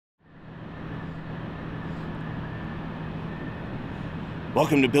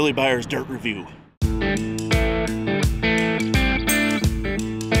Welcome to Billy Byers' Dirt Review.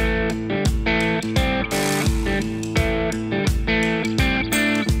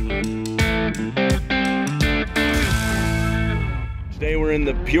 Today we're in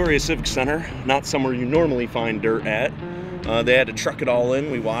the Peoria Civic Center, not somewhere you normally find dirt at. They had to truck it all in,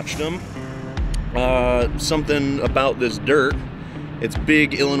 we watched them. Something about this dirt, it's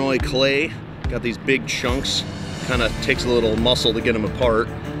big Illinois clay, got these big chunks, kind of takes a little muscle to get them apart.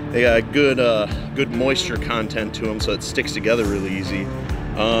 They got good moisture content to them, so it sticks together really easy.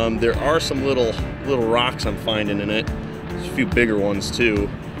 There are some little rocks I'm finding in it. There's a few bigger ones too.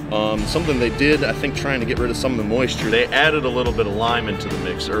 Something they did, I think, trying to get rid of some of the moisture, they added a little bit of lime into the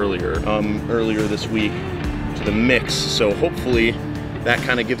mix earlier this week to the mix. So hopefully that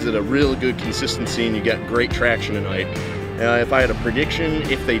kind of gives it a real good consistency and you get great traction tonight. If I had a prediction,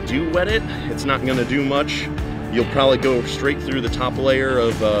 if they do wet it, it's not going to do much. You'll probably go straight through the top layer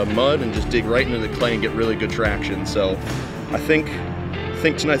of mud and just dig right into the clay and get really good traction. So I think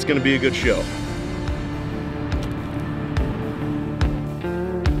tonight's going to be a good show.